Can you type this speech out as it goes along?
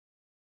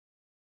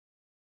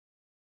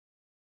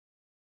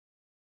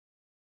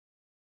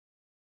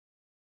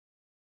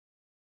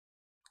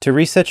To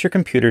reset your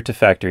computer to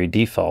factory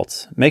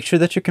defaults, make sure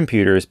that your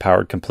computer is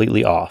powered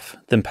completely off,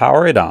 then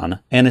power it on,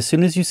 and as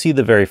soon as you see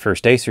the very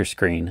first Acer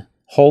screen,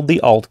 hold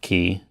the Alt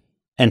key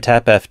and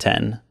tap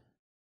F10.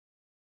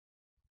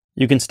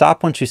 You can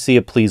stop once you see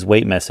a please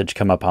wait message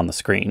come up on the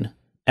screen.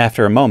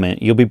 After a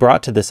moment, you'll be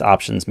brought to this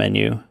options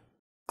menu.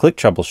 Click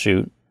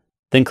Troubleshoot,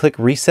 then click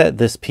Reset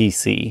this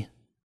PC.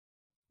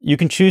 You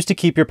can choose to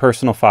keep your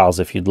personal files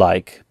if you'd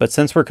like, but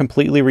since we're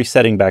completely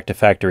resetting back to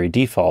factory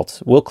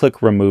defaults, we'll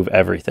click Remove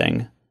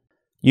Everything.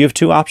 You have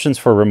two options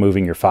for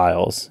removing your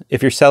files.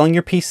 If you're selling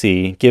your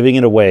PC, giving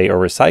it away, or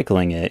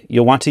recycling it,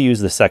 you'll want to use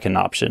the second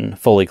option,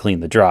 Fully Clean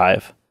the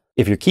Drive.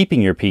 If you're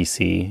keeping your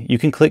PC, you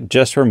can click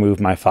Just Remove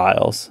My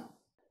Files.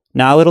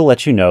 Now it'll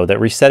let you know that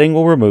resetting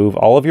will remove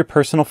all of your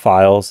personal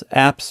files,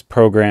 apps,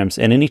 programs,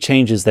 and any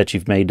changes that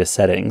you've made to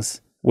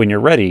settings. When you're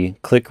ready,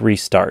 click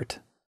Restart.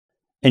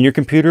 And your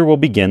computer will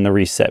begin the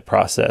reset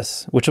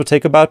process, which will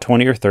take about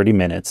 20 or 30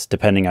 minutes,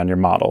 depending on your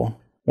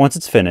model. Once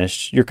it's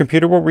finished, your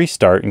computer will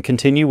restart and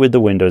continue with the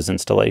Windows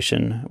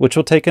installation, which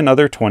will take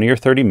another 20 or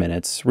 30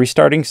 minutes,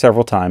 restarting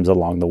several times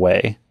along the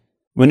way.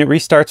 When it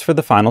restarts for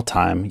the final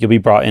time, you'll be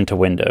brought into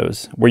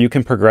Windows, where you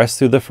can progress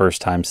through the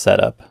first time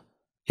setup.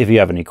 If you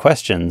have any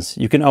questions,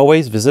 you can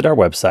always visit our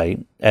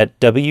website at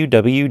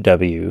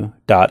www.acer.com.